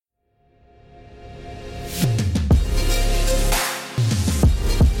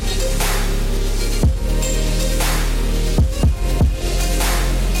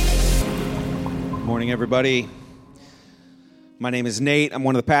morning, everybody. My name is Nate. I'm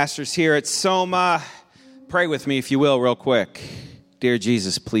one of the pastors here at Soma. Pray with me, if you will, real quick. Dear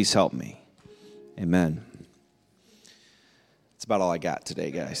Jesus, please help me. Amen. That's about all I got today,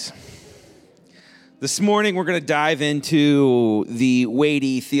 guys. This morning, we're going to dive into the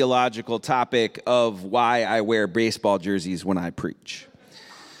weighty theological topic of why I wear baseball jerseys when I preach.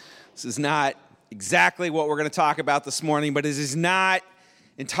 This is not exactly what we're going to talk about this morning, but it is not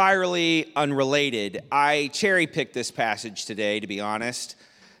entirely unrelated. I cherry-picked this passage today, to be honest,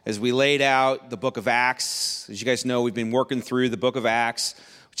 as we laid out the book of Acts. As you guys know, we've been working through the book of Acts,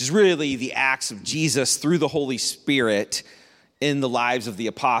 which is really the acts of Jesus through the Holy Spirit in the lives of the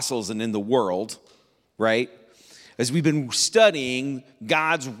apostles and in the world, right? As we've been studying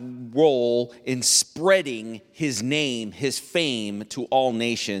God's role in spreading his name, his fame to all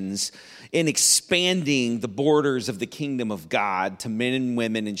nations, in expanding the borders of the kingdom of God to men and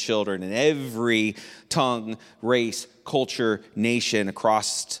women and children in every tongue, race, culture, nation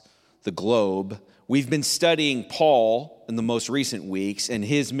across the globe. We've been studying Paul in the most recent weeks and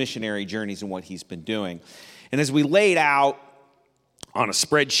his missionary journeys and what he's been doing. And as we laid out on a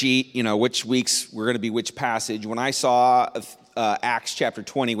spreadsheet, which weeks we're going to be which passage, when I saw Acts chapter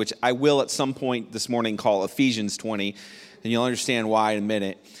 20, which I will at some point this morning call Ephesians 20, and you'll understand why in a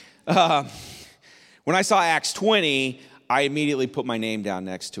minute. When I saw Acts 20, I immediately put my name down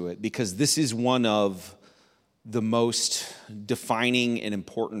next to it because this is one of the most defining and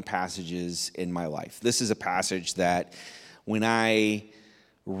important passages in my life. This is a passage that when I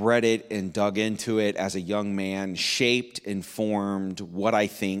read it and dug into it as a young man, shaped and formed what I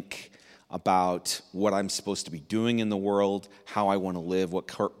think about what I'm supposed to be doing in the world, how I want to live, what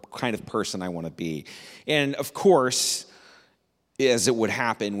kind of person I want to be. And of course, as it would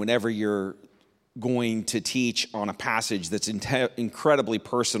happen whenever you're going to teach on a passage that's incredibly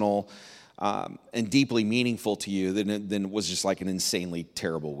personal and deeply meaningful to you, then it was just like an insanely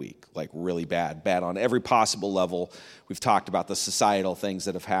terrible week, like really bad on every possible level. We've talked about the societal things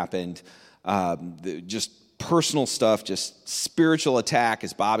that have happened, just personal stuff, just spiritual attack,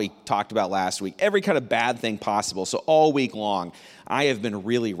 as Bobby talked about last week, every kind of bad thing possible. So all week long, I have been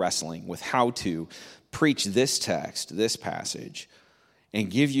really wrestling with how to preach this text, this passage, and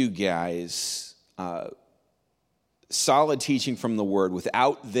give you guys solid teaching from the Word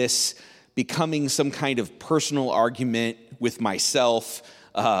without this becoming some kind of personal argument with myself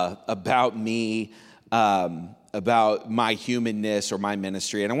about me, about my humanness or my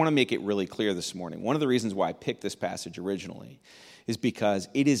ministry. And I want to make it really clear this morning. One of the reasons why I picked this passage originally is because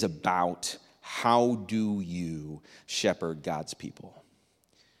it is about how do you shepherd God's people.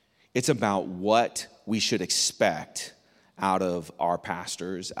 It's about what we should expect out of our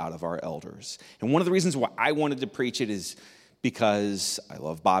pastors, out of our elders. And one of the reasons why I wanted to preach it is because I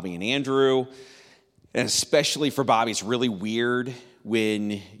love Bobby and Andrew, and especially for Bobby, it's really weird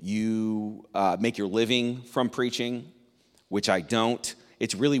when you make your living from preaching, which I don't.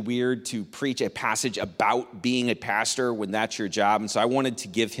 It's really weird to preach a passage about being a pastor when that's your job. And so I wanted to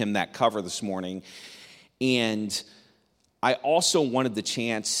give him that cover this morning. And I also wanted the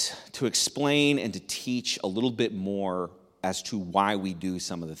chance to explain and to teach a little bit more as to why we do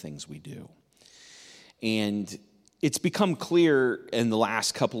some of the things we do. And it's become clear in the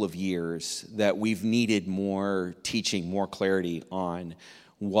last couple of years that we've needed more teaching, more clarity on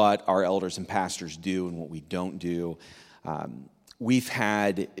what our elders and pastors do and what we don't do. We've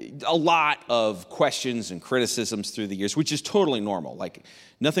had a lot of questions and criticisms through the years, which is totally normal. Like,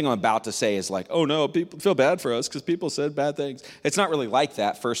 nothing I'm about to say is like, oh no, people feel bad for us because people said bad things. It's not really like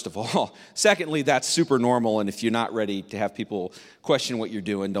that, first of all. Secondly, that's super normal, and if you're not ready to have people question what you're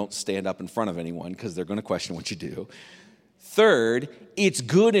doing, don't stand up in front of anyone because they're going to question what you do. Third, it's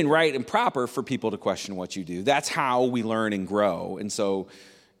good and right and proper for people to question what you do. That's how we learn and grow, and so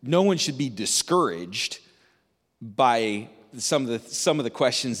no one should be discouraged by some of the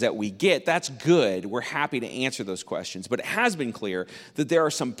questions that we get. That's good. We're happy to answer those questions. But it has been clear that there are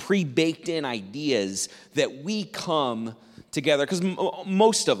some pre-baked in ideas that we come together, because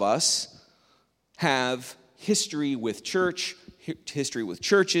most of us have history with church, history with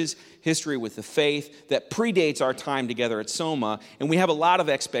churches, history with the faith that predates our time together at Soma, and we have a lot of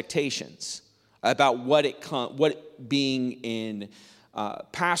expectations about what being in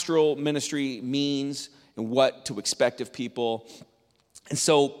pastoral ministry means and what to expect of people. And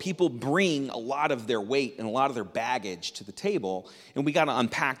so people bring a lot of their weight and a lot of their baggage to the table, and we got to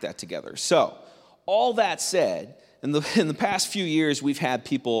unpack that together. So all that said, in the past few years, we've had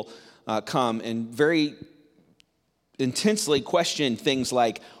people come and very intensely question things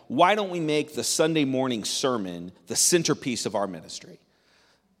like, why don't we make the Sunday morning sermon the centerpiece of our ministry?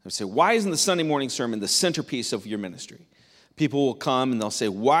 I say, why isn't the Sunday morning sermon the centerpiece of your ministry? People will come and they'll say,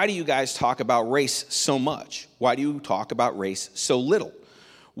 why do you guys talk about race so much? Why do you talk about race so little?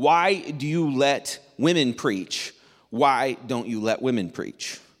 Why do you let women preach? Why don't you let women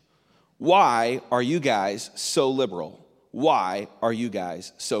preach? Why are you guys so liberal? Why are you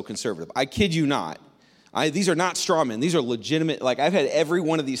guys so conservative? I kid you not. These are not straw men. These are legitimate. Like, I've had every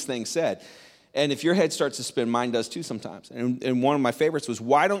one of these things said. And if your head starts to spin, mine does too sometimes. And one of my favorites was,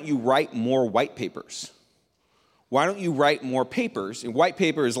 why don't you write more white papers? Why don't you write more papers? And white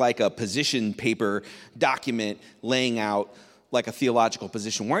paper is like a position paper document laying out like a theological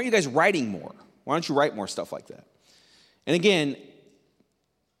position. Why aren't you guys writing more? Why don't you write more stuff like that? And again,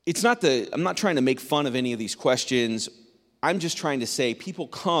 I'm not trying to make fun of any of these questions. I'm just trying to say people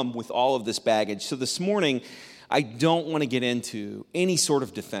come with all of this baggage. So this morning, I don't want to get into any sort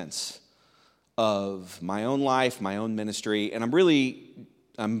of defense of my own life, my own ministry, and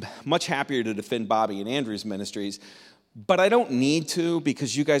I'm much happier to defend Bobby and Andrew's ministries, but I don't need to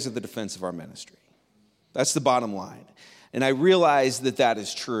because you guys are the defense of our ministry. That's the bottom line. And I realize that that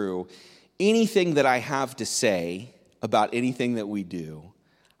is true. Anything that I have to say about anything that we do,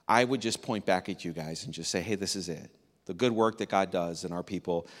 I would just point back at you guys and just say, hey, this is it. The good work that God does in our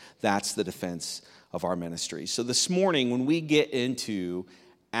people, that's the defense of our ministry. So this morning, when we get into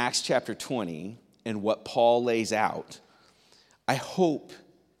Acts chapter 20 and what Paul lays out, I hope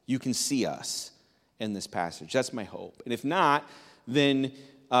you can see us in this passage. That's my hope. And if not, then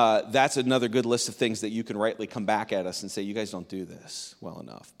that's another good list of things that you can rightly come back at us and say, you guys don't do this well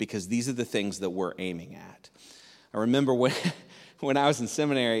enough, because these are the things that we're aiming at. I remember when I was in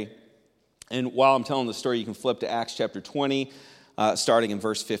seminary, and while I'm telling the story, you can flip to Acts chapter 20, starting in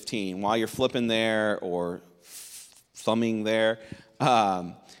verse 15. While you're flipping there or thumbing there,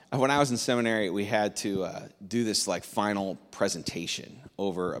 when I was in seminary, we had to do this like final presentation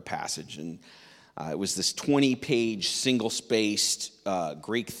over a passage, and it was this 20-page, single-spaced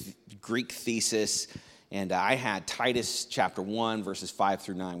Greek thesis, and I had Titus chapter 1, verses 5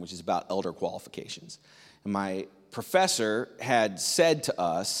 through 9, which is about elder qualifications. And my professor had said to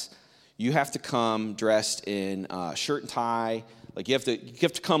us, you have to come dressed in shirt and tie. Like you have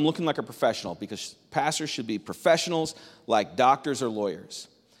to come looking like a professional, because pastors should be professionals like doctors or lawyers.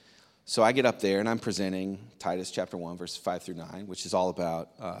 So I get up there and I'm presenting Titus chapter 1, verses 5 through 9, which is all about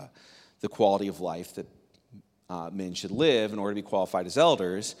the quality of life that men should live in order to be qualified as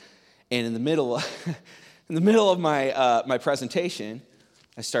elders. And in the middle of my presentation,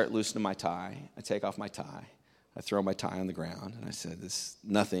 I start loosening my tie. I take off my tie. I throw my tie on the ground, and I said,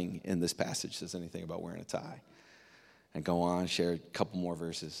 nothing in this passage says anything about wearing a tie. And go on, share a couple more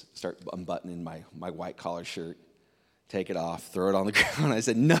verses, start unbuttoning my white collar shirt, take it off, throw it on the ground. I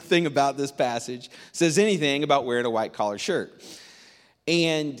said, nothing about this passage says anything about wearing a white collar shirt.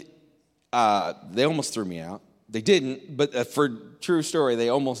 And they almost threw me out. They didn't, but for true story, they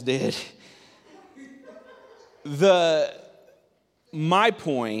almost did. My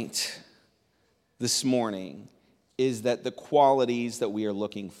point this morning is that the qualities that we are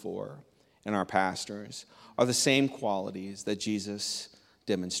looking for in our pastors are the same qualities that Jesus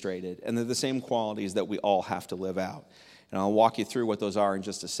demonstrated, and they're the same qualities that we all have to live out. And I'll walk you through what those are in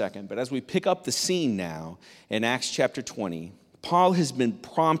just a second. But as we pick up the scene now in Acts chapter 20, Paul has been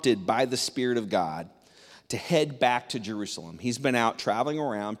prompted by the Spirit of God to head back to Jerusalem. He's been out traveling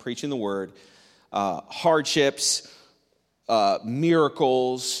around, preaching the word, hardships,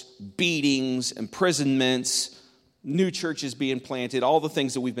 miracles, beatings, imprisonments, new churches being planted, all the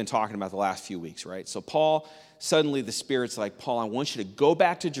things that we've been talking about the last few weeks, right? So Paul, suddenly the Spirit's like, Paul, I want you to go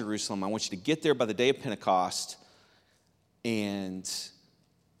back to Jerusalem. I want you to get there by the day of Pentecost. And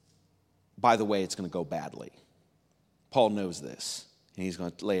by the way, it's going to go badly. Paul knows this, and he's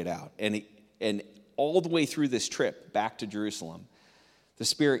going to lay it out. And all the way through this trip back to Jerusalem, the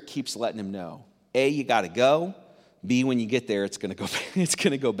Spirit keeps letting him know, A, you got to go. B, when you get there, it's going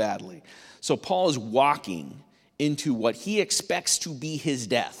to go badly. So Paul is walking into what he expects to be his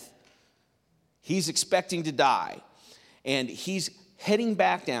death. He's expecting to die. And he's heading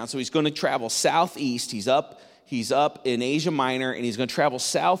back down. So he's going to travel southeast. He's up in Asia Minor, and he's going to travel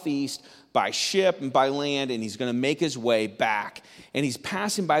southeast by ship and by land, and he's going to make his way back. And he's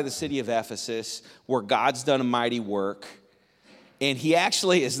passing by the city of Ephesus, where God's done a mighty work. And he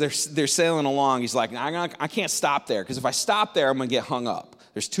actually, as they're sailing along, he's like, I can't stop there, because if I stop there, I'm going to get hung up.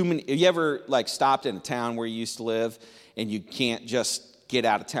 There's too many. Have you ever stopped in a town where you used to live, and you can't just get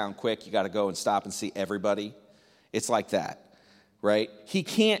out of town quick? You got to go and stop and see everybody. It's like that, right? He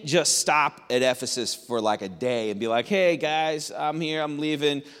can't just stop at Ephesus for like a day and be like, hey guys, I'm here, I'm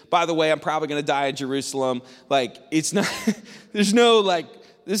leaving. By the way, I'm probably going to die in Jerusalem. Like, it's not. There's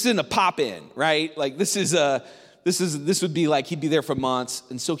this isn't a pop-in, right? Like this would be like he'd be there for months.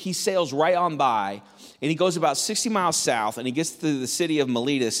 And so he sails right on by, and he goes about 60 miles south, and he gets to the city of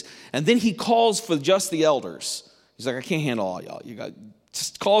Miletus, and then he calls for just the elders. He's like, I can't handle all y'all. You got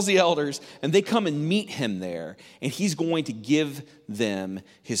just calls the elders, and they come and meet him there, and he's going to give them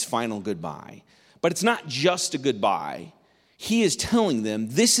his final goodbye. But it's not just a goodbye. He is telling them,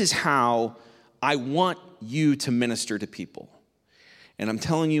 this is how I want you to minister to people. And I'm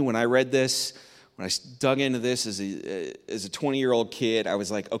telling you, when I read this, when I dug into this as a 20-year-old kid, I was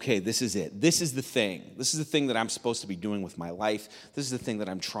like, okay, this is it. This is the thing. This is the thing that I'm supposed to be doing with my life. This is the thing that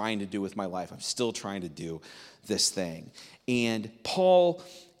I'm trying to do with my life. I'm still trying to do this thing. And Paul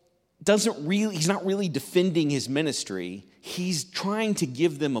he's not really defending his ministry. He's trying to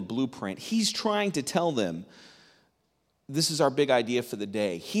give them a blueprint. He's trying to tell them, this is our big idea for the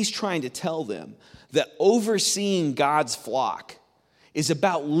day. He's trying to tell them that overseeing God's flock is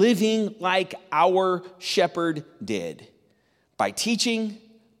about living like our shepherd did, by teaching,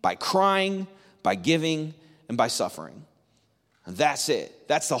 by crying, by giving, and by suffering. And that's it.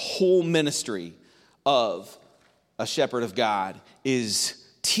 That's the whole ministry of a shepherd of God, is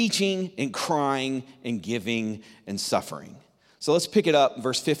teaching and crying and giving and suffering. So let's pick it up,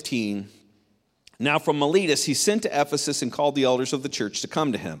 verse 15. Now from Miletus he sent to Ephesus and called the elders of the church to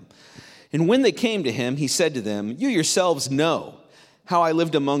come to him. And when they came to him, he said to them, you yourselves know how I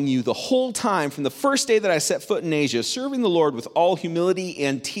lived among you the whole time from the first day that I set foot in Asia, serving the Lord with all humility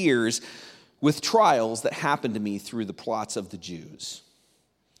and tears, with trials that happened to me through the plots of the Jews.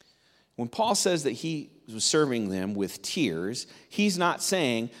 When Paul says that he was serving them with tears, he's not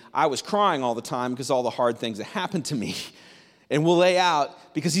saying, I was crying all the time because all the hard things that happened to me. And we'll lay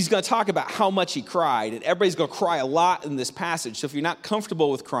out, because he's going to talk about how much he cried, and everybody's going to cry a lot in this passage. So if you're not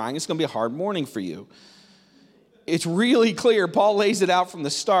comfortable with crying, it's going to be a hard morning for you. It's really clear, Paul lays it out from the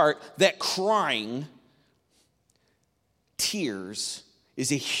start, that crying, tears,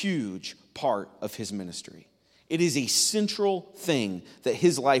 is a huge part of his ministry. It is a central thing that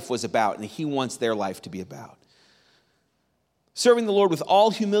his life was about, and he wants their life to be about. Serving the Lord with all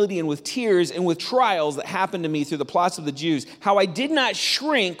humility and with tears and with trials that happened to me through the plots of the Jews, how I did not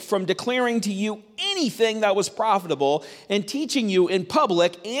shrink from declaring to you anything that was profitable and teaching you in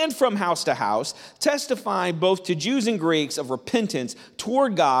public and from house to house, testifying both to Jews and Greeks of repentance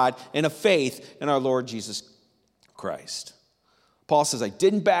toward God and of faith in our Lord Jesus Christ. Paul says, I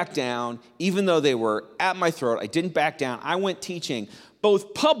didn't back down, even though they were at my throat. I didn't back down. I went teaching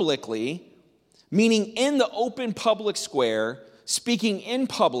both publicly, meaning in the open public square, speaking in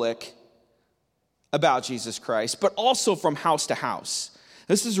public about Jesus Christ, but also from house to house.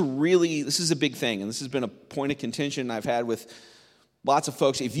 This is a big thing, and this has been a point of contention I've had with lots of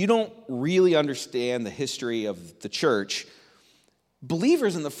folks. If you don't really understand the history of the church,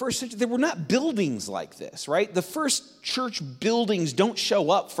 believers in the first century, there were not buildings like this, right? The first church buildings don't show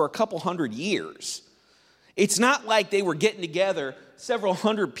up for a couple hundred years. It's not like they were getting together several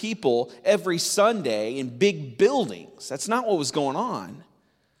hundred people every Sunday in big buildings. That's not what was going on.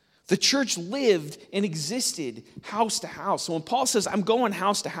 The church lived and existed house to house. So when Paul says, I'm going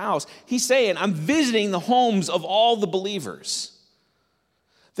house to house, he's saying, I'm visiting the homes of all the believers.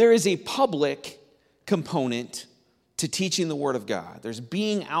 There is a public component to teaching the Word of God. There's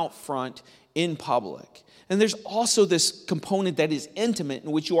being out front in public. And there's also this component that is intimate,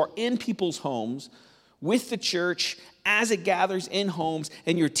 in which you are in people's homes with the church as it gathers in homes,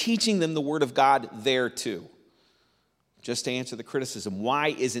 and you're teaching them the Word of God there too. Just to answer the criticism, why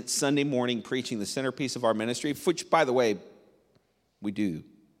isn't Sunday morning preaching the centerpiece of our ministry? Which, by the way, we do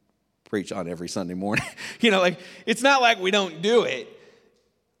preach on every Sunday morning. It's not like we don't do it,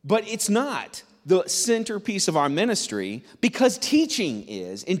 but it's not the centerpiece of our ministry, because teaching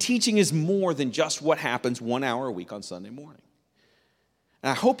is, and teaching is more than just what happens 1 hour a week on Sunday morning. And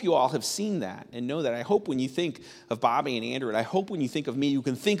I hope you all have seen that and know that. I hope when you think of Bobby and Andrew, and I hope when you think of me, you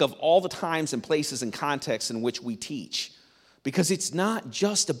can think of all the times and places and contexts in which we teach. Because it's not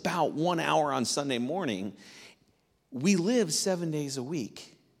just about 1 hour on Sunday morning. We live 7 days a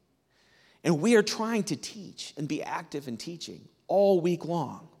week. And we are trying to teach and be active in teaching all week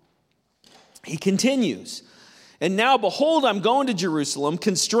long. He continues, and now behold, I'm going to Jerusalem,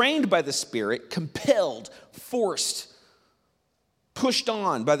 constrained by the Spirit, compelled, forced, pushed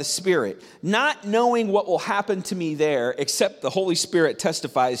on by the Spirit, not knowing what will happen to me there, except the Holy Spirit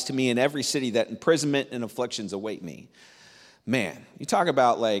testifies to me in every city that imprisonment and afflictions await me. Man, you talk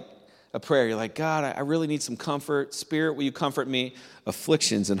about like a prayer. You're like, God, I really need some comfort. Spirit, will you comfort me?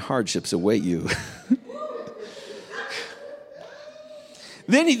 Afflictions and hardships await you.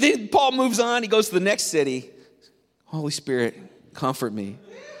 Then Paul moves on. He goes to the next city. Holy Spirit, comfort me.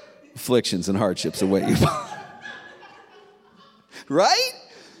 afflictions and hardships await you. Right?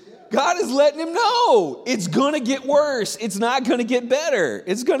 God is letting him know it's going to get worse. It's not going to get better.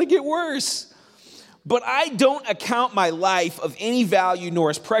 It's going to get worse. But I don't account my life of any value nor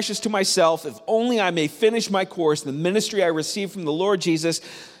as precious to myself, if only I may finish my course in the ministry I received from the Lord Jesus.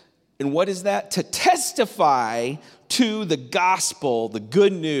 And what is that? To testify to the gospel, the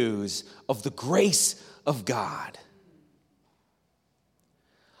good news of the grace of God.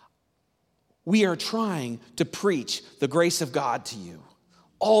 We are trying to preach the grace of God to you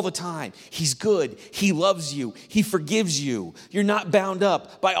all the time. He's good. He loves you. He forgives you. You're not bound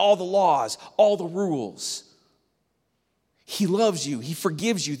up by all the laws, all the rules. He loves you. He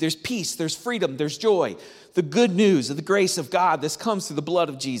forgives you. There's peace. There's freedom. There's joy. The good news of the grace of God, this comes through the blood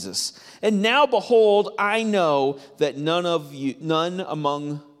of Jesus. And now behold, I know that none of you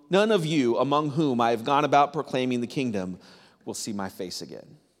among whom I have gone about proclaiming the kingdom will see my face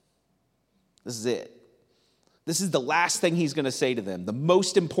again. This is it. This is the last thing he's going to say to them. The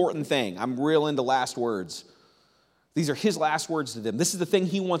most important thing. I'm real into last words. These are his last words to them. This is the thing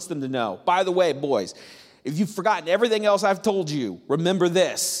he wants them to know. By the way, boys, if you've forgotten everything else I've told you, remember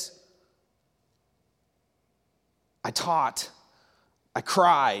this. I taught, I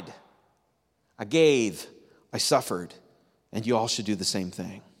cried, I gave, I suffered, and you all should do the same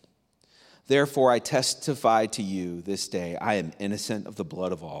thing. Therefore, I testify to you this day, I am innocent of the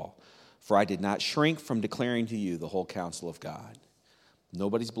blood of all. For I did not shrink from declaring to you the whole counsel of God.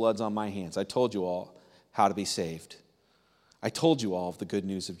 Nobody's blood's on my hands. I told you all how to be saved. I told you all of the good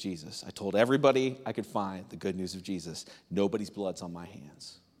news of Jesus. I told everybody I could find the good news of Jesus. Nobody's blood's on my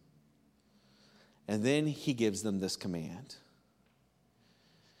hands. And then he gives them this command.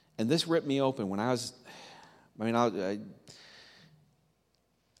 And this ripped me open when I'm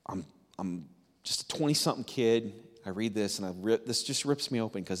just a 20-something kid. I read this and this just rips me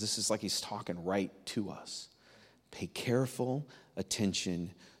open because this is like he's talking right to us. Pay careful attention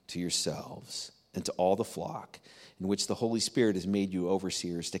to yourselves and to all the flock in which the Holy Spirit has made you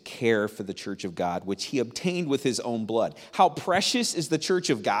overseers to care for the church of God, which he obtained with his own blood. How precious is the church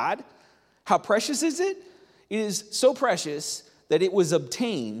of God? How precious is it? It is so precious that it was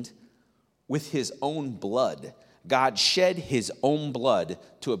obtained with his own blood. God shed his own blood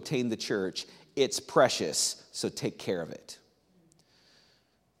to obtain the church. It's precious, so take care of it.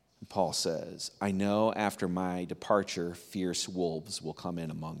 And Paul says, I know after my departure, fierce wolves will come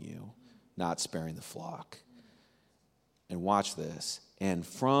in among you, not sparing the flock. And watch this. And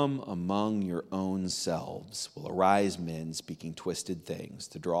from among your own selves will arise men speaking twisted things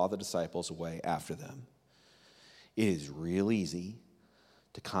to draw the disciples away after them. It is real easy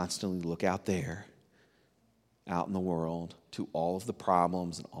to constantly look out there, out in the world, to all of the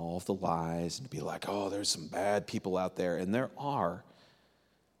problems and all of the lies and be like, oh, there's some bad people out there. And there are.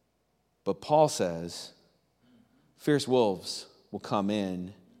 But Paul says, fierce wolves will come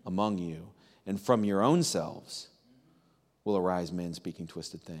in among you, and from your own selves will arise men speaking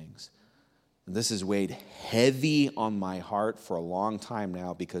twisted things. And this has weighed heavy on my heart for a long time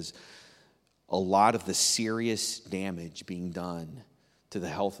now because a lot of the serious damage being done to the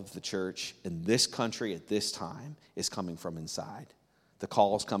health of the church in this country at this time is coming from inside. The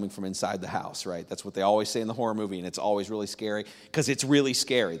call is coming from inside the house, right? That's what they always say in the horror movie, and it's always really scary because it's really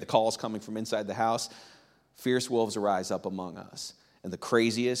scary. The call is coming from inside the house. Fierce wolves arise up among us. And the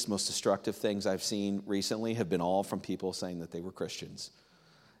craziest, most destructive things I've seen recently have been all from people saying that they were Christians.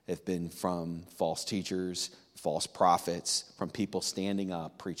 Have been from false teachers, false prophets, from people standing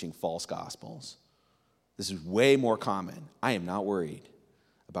up preaching false gospels. This is way more common. I am not worried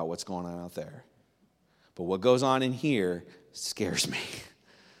about what's going on out there. But what goes on in here scares me.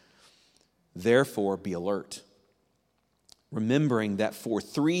 Therefore, be alert, remembering that for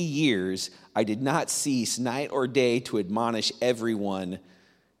 3 years I did not cease night or day to admonish everyone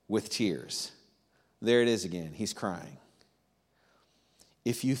with tears. There it is again. He's crying.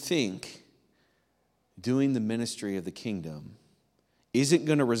 If you think doing the ministry of the kingdom isn't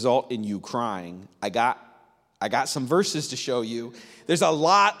going to result in you crying, I got some verses to show you. There's a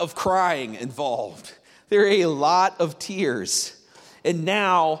lot of crying involved. There are a lot of tears. And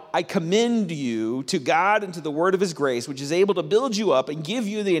now I commend you to God and to the word of his grace, which is able to build you up and give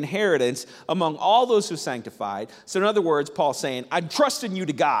you the inheritance among all those who are sanctified. So in other words, Paul's saying, I'm trusting you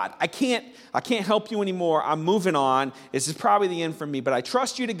to God. I can't help you anymore. I'm moving on. This is probably the end for me, but I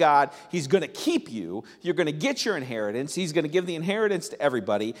trust you to God. He's going to keep you. You're going to get your inheritance. He's going to give the inheritance to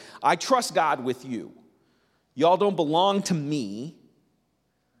everybody. I trust God with you. Y'all don't belong to me.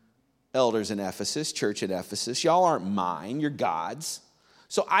 Elders in Ephesus, church at Ephesus, y'all aren't mine, you're God's.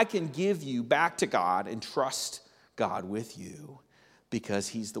 So I can give you back to God and trust God with you. because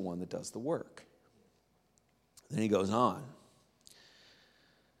he's the one that does the work. Then he goes on.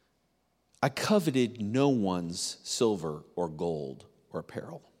 I coveted no one's silver or gold or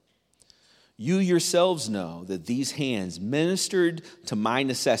apparel. You yourselves know that these hands ministered to my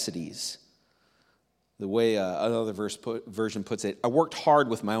necessities. The way another version puts it, I worked hard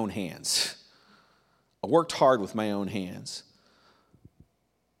with my own hands. I worked hard with my own hands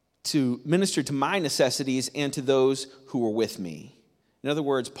to minister to my necessities and to those who were with me. In other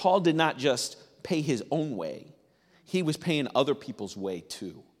words, Paul did not just pay his own way. He was paying other people's way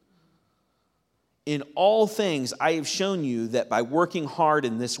too. In all things, I have shown you that by working hard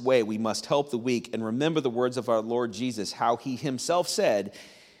in this way, we must help the weak and remember the words of our Lord Jesus, how he himself said,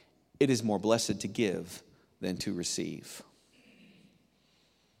 it is more blessed to give than to receive.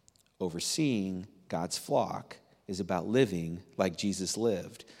 Overseeing God's flock is about living like Jesus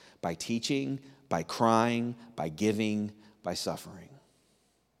lived, by teaching, by crying, by giving, by suffering.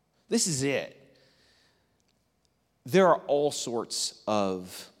 This is it. There are all sorts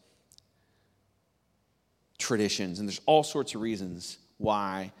of traditions, and there's all sorts of reasons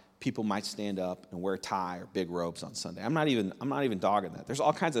why people might stand up and wear a tie or big robes on Sunday. I'm not even dogging that. There's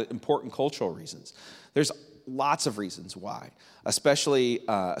all kinds of important cultural reasons. There's lots of reasons why, especially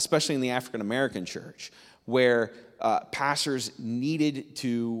in the African American church, where pastors needed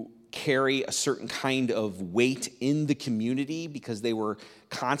to carry a certain kind of weight in the community because they were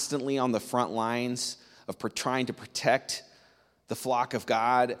constantly on the front lines of trying to protect the flock of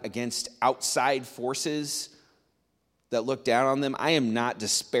God against outside forces that look down on them. I am not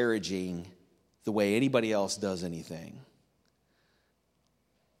disparaging the way anybody else does anything.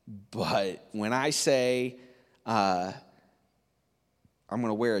 But when I say I'm going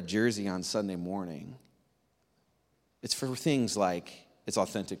to wear a jersey on Sunday morning, it's for things like it's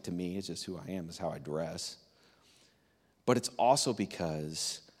authentic to me. It's just who I am. It's how I dress. But it's also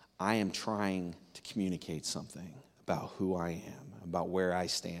because I am trying to communicate something about who I am, about where I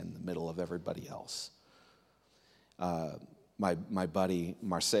stand in the middle of everybody else. My buddy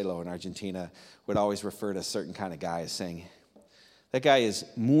Marcelo in Argentina would always refer to a certain kind of guy as saying, that guy is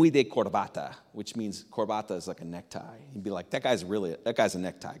muy de corbata, which means corbata is like a necktie. He'd be like, that guy's a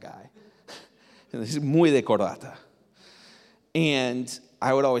necktie guy. He's muy de corbata. And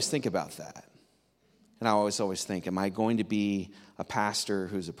I would always think about that. And I always think, am I going to be a pastor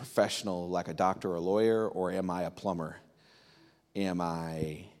who's a professional like a doctor or a lawyer, or am I a plumber? Am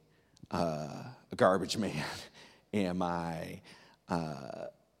I a garbage man? Am I a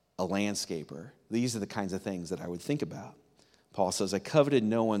landscaper? These are the kinds of things that I would think about. Paul says, I coveted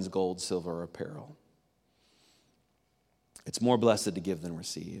no one's gold, silver, or apparel. It's more blessed to give than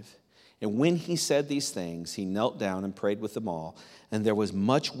receive. And when he said these things, he knelt down and prayed with them all, and there was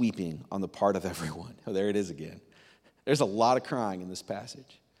much weeping on the part of everyone. Oh, there it is again. There's a lot of crying in this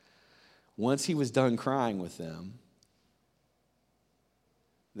passage. Once he was done crying with them,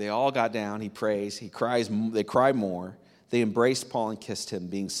 they all got down. He prays. They cry more. They embraced Paul and kissed him,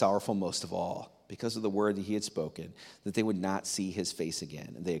 being sorrowful most of all, because of the word that he had spoken, that they would not see his face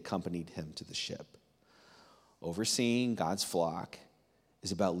again, and they accompanied him to the ship. Overseeing God's flock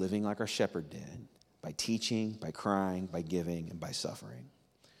is about living like our shepherd did, by teaching, by crying, by giving, and by suffering.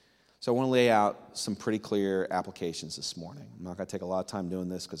 So I want to lay out some pretty clear applications this morning. I'm not going to take a lot of time doing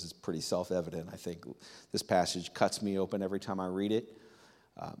this because it's pretty self-evident. I think this passage cuts me open every time I read it.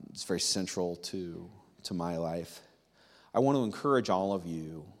 It's very central to my life. I want to encourage all of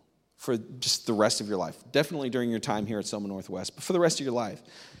you for just the rest of your life, definitely during your time here at Selma Northwest, but for the rest of your life,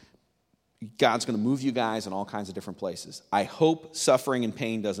 God's going to move you guys in all kinds of different places. I hope suffering and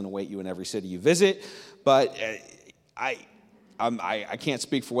pain doesn't await you in every city you visit, but I can't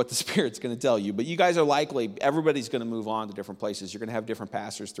speak for what the Spirit's going to tell you, but you guys are likely, everybody's going to move on to different places. You're going to have different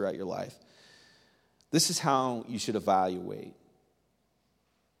pastors throughout your life. This is how you should evaluate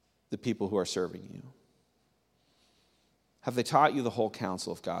the people who are serving you. Have they taught you the whole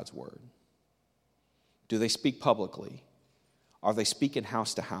counsel of God's word? Do they speak publicly? Are they speaking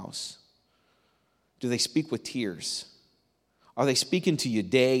house to house? Do they speak with tears? Are they speaking to you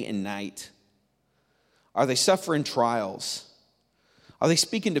day and night? Are they suffering trials? Are they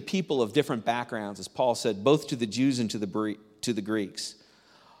speaking to people of different backgrounds, as Paul said, both to the Jews and to the Greeks?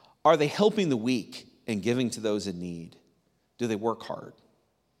 Are they helping the weak and giving to those in need? Do they work hard?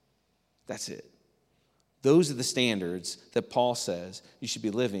 That's it. Those are the standards that Paul says you should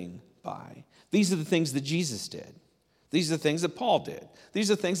be living by. These are the things that Jesus did. These are the things that Paul did. These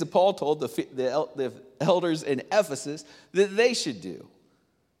are the things that Paul told the elders in Ephesus that they should do.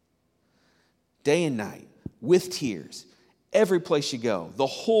 Day and night, with tears, every place you go, the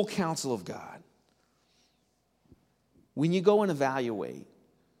whole counsel of God. When you go and evaluate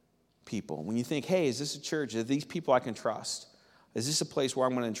people, when you think, hey, is this a church? Are these people I can trust? Is this a place where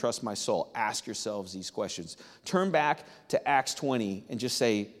I'm going to entrust my soul? Ask yourselves these questions. Turn back to Acts 20 and just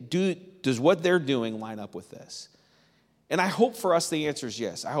say, does what they're doing line up with this? And I hope for us the answer is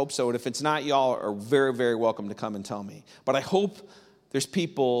yes. I hope so. And if it's not, y'all are very, very welcome to come and tell me. But I hope there's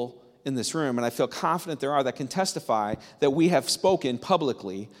people in this room, and I feel confident there are, that can testify that we have spoken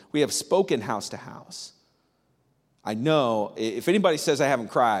publicly. We have spoken house to house. I know if anybody says I haven't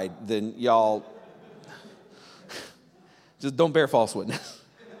cried, then y'all just don't bear false witness.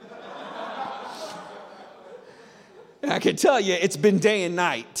 And I can tell you, it's been day and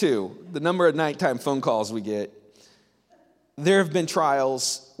night, too. The number of nighttime phone calls we get. There have been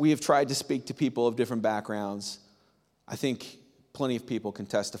trials. We have tried to speak to people of different backgrounds. I think plenty of people can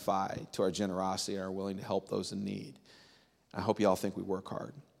testify to our generosity and are willing to help those in need. I hope you all think we work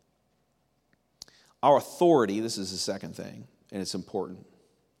hard. Our authority, this is the second thing, and it's important.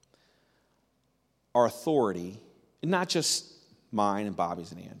 Our authority, not just mine and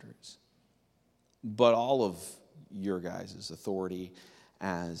Bobby's and Andrew's, but all of your guys' authority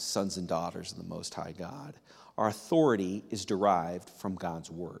as sons and daughters of the Most High God. Our authority is derived from God's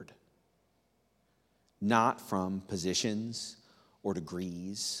word, not from positions or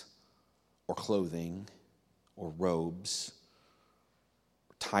degrees or clothing or robes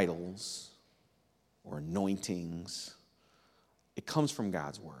or titles or anointings. It comes from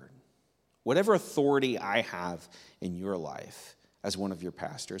God's word. Whatever authority I have in your life as one of your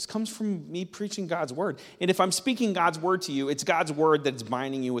pastors comes from me preaching God's word. And if I'm speaking God's word to you, it's God's word that's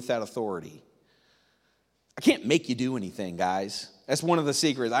binding you with that authority. I can't make you do anything, guys. That's one of the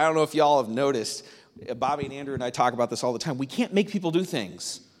secrets. I don't know if y'all have noticed. Bobby and Andrew and I talk about this all the time. We can't make people do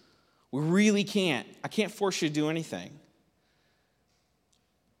things. We really can't. I can't force you to do anything.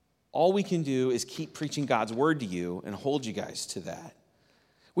 All we can do is keep preaching God's word to you and hold you guys to that.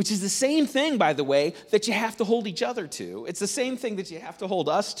 Which is the same thing, by the way, that you have to hold each other to. It's the same thing that you have to hold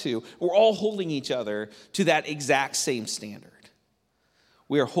us to. We're all holding each other to that exact same standard.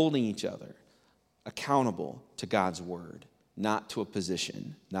 We are holding each other accountable to God's word, not to a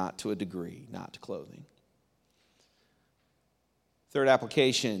position, not to a degree, not to clothing. Third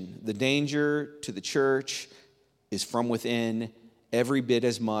application, the danger to the church is from within every bit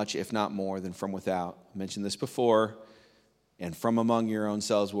as much, if not more, than from without. I mentioned this before. And from among your own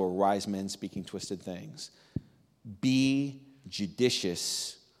selves will wise men speaking twisted things. Be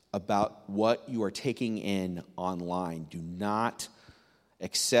judicious about what you are taking in online. Do not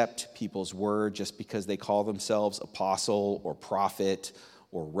accept people's word just because they call themselves apostle or prophet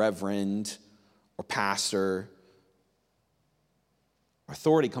or reverend or pastor.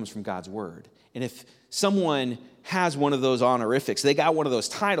 Authority comes from God's word. And if someone has one of those honorifics, they got one of those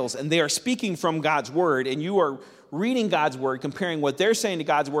titles, and they are speaking from God's word, and you are reading God's word, comparing what they're saying to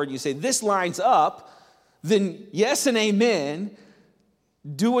God's word, and you say, this lines up, then yes and amen,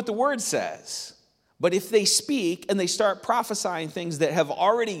 do what the word says. But if they speak and they start prophesying things that have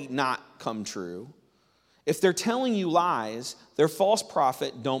already not come true, if they're telling you lies, they're false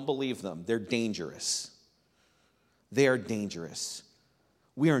prophet, don't believe them. They're dangerous. They are dangerous.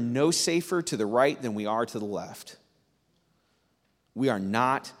 We are no safer to the right than we are to the left. We are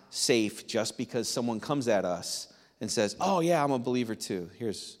not safe just because someone comes at us and says, oh yeah, I'm a believer too.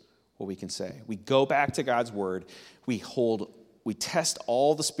 Here's what we can say. We go back to God's word. We test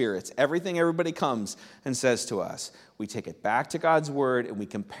all the spirits. Everything everybody comes and says to us. We take it back to God's word and we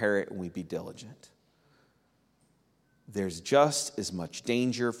compare it and we be diligent. There's just as much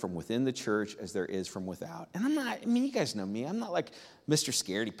danger from within the church as there is from without. And you guys know me. I'm not like Mr.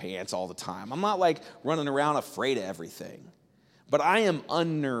 Scaredy Pants all the time. I'm not like running around afraid of everything. But I am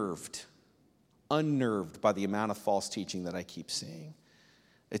unnerved by the amount of false teaching that I keep seeing.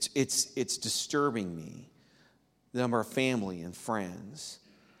 It's disturbing me. The number of family and friends,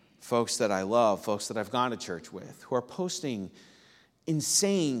 folks that I love, folks that I've gone to church with, who are posting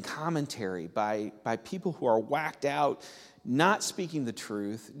insane commentary by people who are whacked out, not speaking the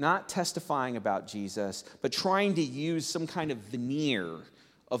truth, not testifying about Jesus, but trying to use some kind of veneer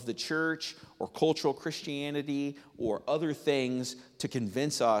of the church or cultural Christianity or other things to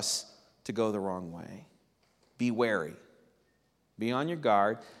convince us to go the wrong way. Be wary. Be on your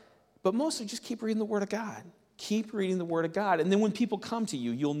guard. But mostly just keep reading the Word of God. Keep reading the Word of God. And then when people come to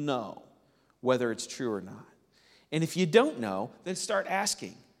you, you'll know whether it's true or not. And if you don't know, then start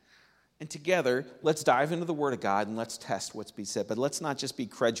asking. And together, let's dive into the Word of God and let's test what's being said. But let's not just be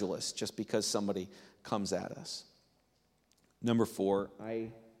credulous just because somebody comes at us. Number 4,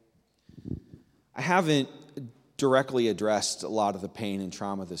 I haven't directly addressed a lot of the pain and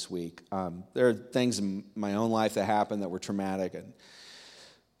trauma this week. There are things in my own life that happened that were traumatic, and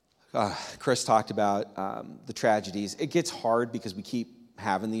Chris talked about the tragedies. It gets hard because we keep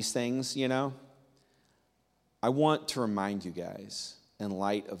having these things, you know. I want to remind you guys, in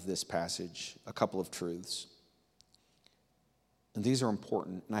light of this passage, a couple of truths. And these are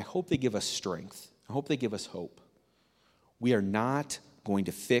important, and I hope they give us strength. I hope they give us hope. We are not going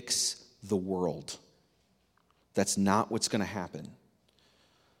to fix the world. That's not what's going to happen.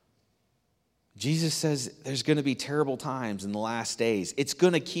 Jesus says there's going to be terrible times in the last days. It's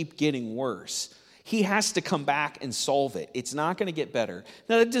going to keep getting worse. He has to come back and solve it. It's not going to get better.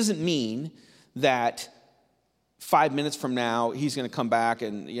 Now, that doesn't mean that 5 minutes from now, he's going to come back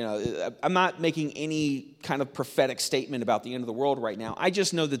and, I'm not making any kind of prophetic statement about the end of the world right now. I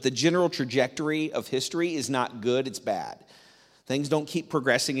just know that the general trajectory of history is not good, it's bad. Things don't keep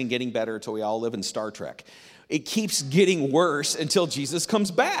progressing and getting better until we all live in Star Trek. It keeps getting worse until Jesus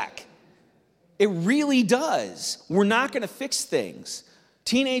comes back. It really does. We're not going to fix things.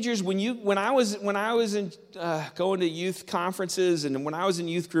 Teenagers, when I was in going to youth conferences and when I was in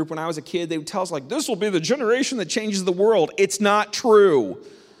youth group, when I was a kid, they would tell us like, this will be the generation that changes the world. It's not true.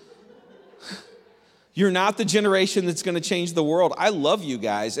 You're not the generation that's going to change the world. I love you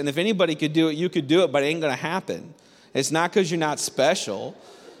guys, and if anybody could do it, you could do it, but it ain't going to happen. It's not because you're not special.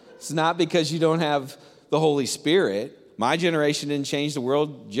 It's not because you don't have the Holy Spirit. My generation didn't change the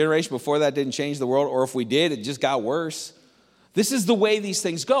world. Generation before that didn't change the world, or if we did, it just got worse. This is the way these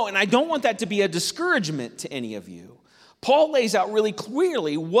things go, and I don't want that to be a discouragement to any of you. Paul lays out really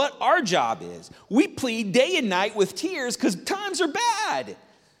clearly what our job is. We plead day and night with tears because times are bad.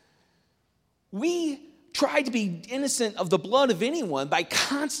 We try to be innocent of the blood of anyone by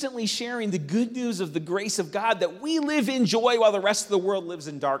constantly sharing the good news of the grace of God that we live in joy while the rest of the world lives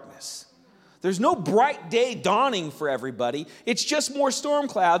in darkness. There's no bright day dawning for everybody. It's just more storm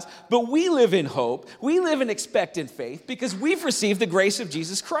clouds, but we live in hope. We live in expectant faith because we've received the grace of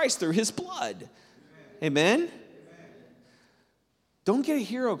Jesus Christ through his blood. Amen? Don't get a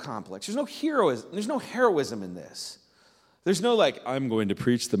hero complex. There's no heroism in this. There's no like, I'm going to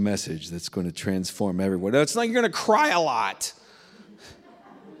preach the message that's going to transform everyone. No, it's not like you're going to cry a lot.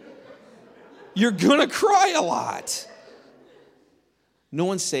 You're going to cry a lot. No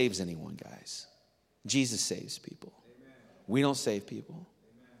one saves anyone, guys. Jesus saves people. Amen. We don't save people.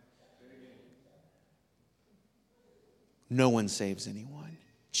 Amen. No one saves anyone.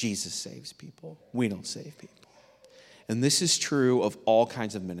 Jesus saves people. We don't save people. And this is true of all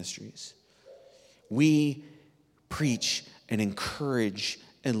kinds of ministries. We preach and encourage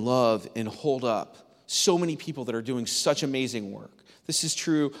and love and hold up so many people that are doing such amazing work. This is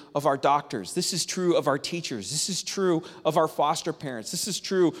true of our doctors. This is true of our teachers. This is true of our foster parents. This is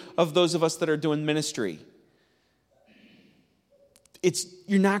true of those of us that are doing ministry.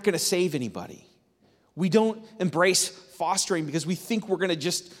 You're not going to save anybody. We don't embrace fostering because we think we're going to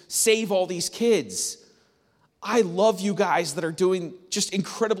just save all these kids. I love you guys that are doing just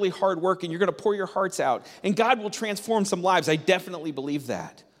incredibly hard work, and you're going to pour your hearts out, and God will transform some lives. I definitely believe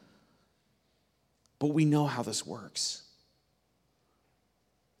that. But we know how this works.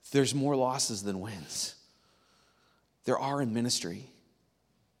 There's more losses than wins. There are in ministry.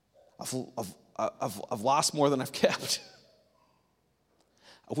 I've lost more than I've kept.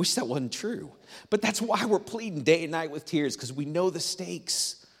 I wish that wasn't true. But that's why we're pleading day and night with tears, because we know the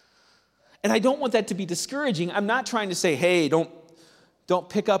stakes. And I don't want that to be discouraging. I'm not trying to say, hey, don't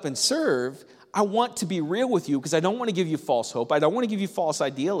pick up and serve. I want to be real with you because I don't want to give you false hope. I don't want to give you false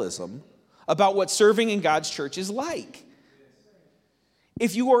idealism about what serving in God's church is like.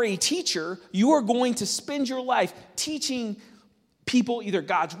 If you are a teacher, you are going to spend your life teaching people either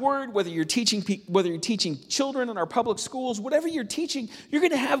God's word, whether you're teaching children in our public schools, whatever you're teaching, you're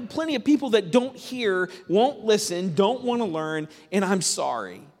going to have plenty of people that don't hear, won't listen, don't want to learn, and I'm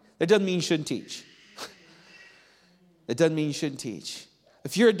sorry. That doesn't mean you shouldn't teach. That doesn't mean you shouldn't teach.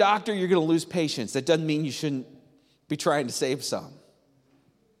 If you're a doctor, you're going to lose patients. That doesn't mean you shouldn't be trying to save some.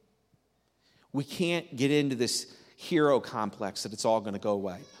 We can't get into this hero complex that it's all going to go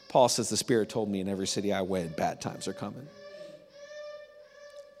away. Paul says, the Spirit told me in every city I went, bad times are coming.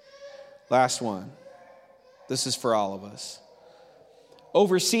 Last one. This is for all of us.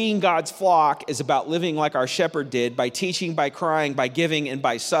 Overseeing God's flock is about living like our shepherd did, by teaching, by crying, by giving, and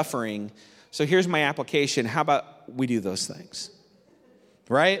by suffering. So here's my application. How about we do those things?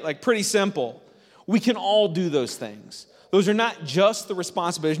 Right? Like pretty simple. We can all do those things. Those are not just the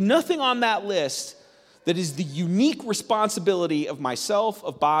responsibility. There's nothing on that list that is the unique responsibility of myself,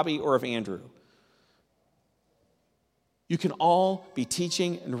 of Bobby, or of Andrew. You can all be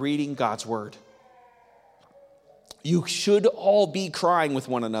teaching and reading God's word. You should all be crying with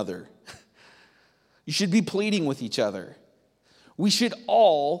one another. You should be pleading with each other. We should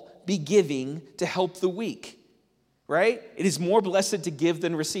all be giving to help the weak, right? It is more blessed to give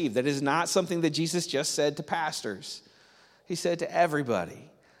than receive. That is not something that Jesus just said to pastors. He said to everybody.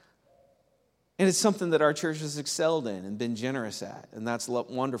 And it's something that our church has excelled in and been generous at, and that's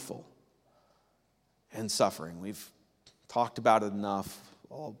wonderful. And suffering. We've talked about it enough.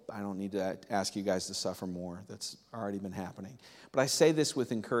 Well, I don't need to ask you guys to suffer more. That's already been happening. But I say this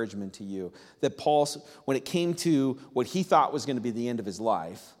with encouragement to you, that Paul, when it came to what he thought was going to be the end of his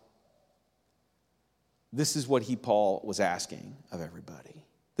life, this is what Paul was asking of everybody.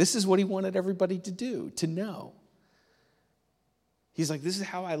 This is what he wanted everybody to do, to know. He's like, this is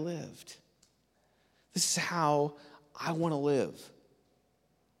how I lived. This is how I want to live.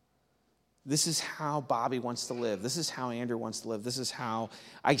 This is how Bobby wants to live. This is how Andrew wants to live. This is how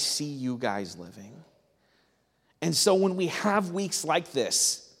I see you guys living. And so when we have weeks like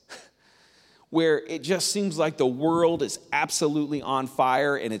this, where it just seems like the world is absolutely on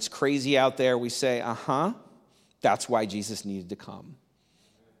fire and it's crazy out there, we say, that's why Jesus needed to come.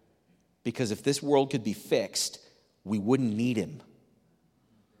 Because if this world could be fixed, we wouldn't need him.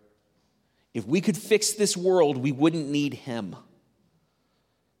 If we could fix this world, we wouldn't need him.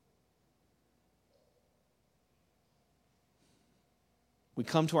 We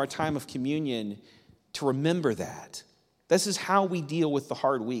come to our time of communion to remember that. This is how we deal with the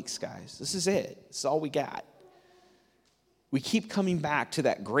hard weeks, guys. This is it. This is all we got. We keep coming back to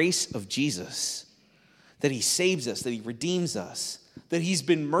that grace of Jesus, that he saves us, that he redeems us, that he's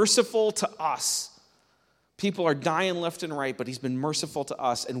been merciful to us. People are dying left and right, but he's been merciful to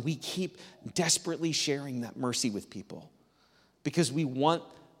us, and we keep desperately sharing that mercy with people because we want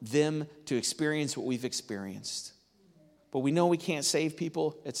them to experience what we've experienced. But we know we can't save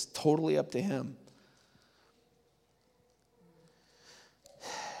people. It's totally up to him.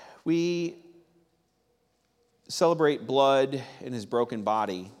 We celebrate blood in his broken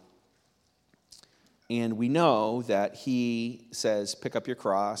body. And we know that he says, pick up your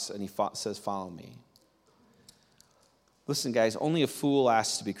cross, and he says, follow me. Listen, guys, only a fool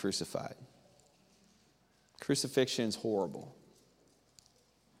asks to be crucified. Crucifixion is horrible.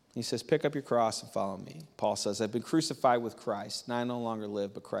 He says, pick up your cross and follow me. Paul says, I've been crucified with Christ, and I no longer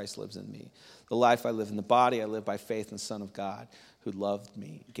live, but Christ lives in me. The life I live in the body, I live by faith in the Son of God, who loved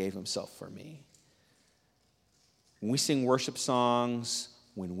me, gave himself for me. When we sing worship songs,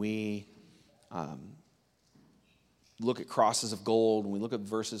 when we look at crosses of gold, when we look at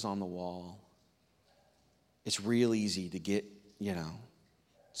verses on the wall, it's real easy to get,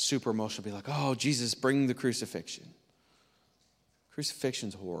 super emotional, be like, oh, Jesus, bring the crucifixion.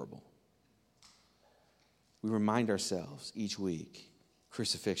 Crucifixion's horrible. We remind ourselves each week,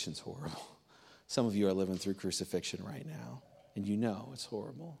 crucifixion's horrible. Some of you are living through crucifixion right now, and you know it's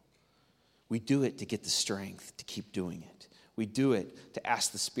horrible. We do it to get the strength to keep doing it. We do it to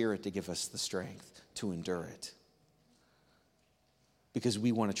ask the Spirit to give us the strength to endure it. Because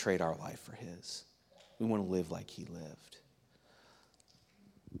we want to trade our life for his. We want to live like he lived.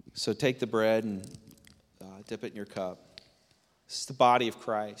 So take the bread and dip it in your cup. This is the body of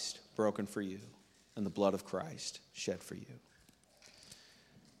Christ broken for you and the blood of Christ shed for you.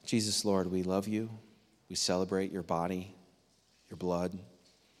 Jesus, Lord, we love you. We celebrate your body, your blood,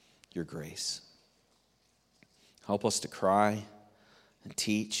 your grace. Help us to cry and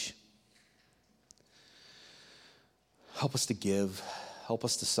teach. Help us to give. Help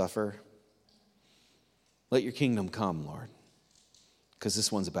us to suffer. Let your kingdom come, Lord, because this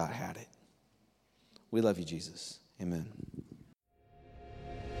one's about had it. We love you, Jesus. Amen.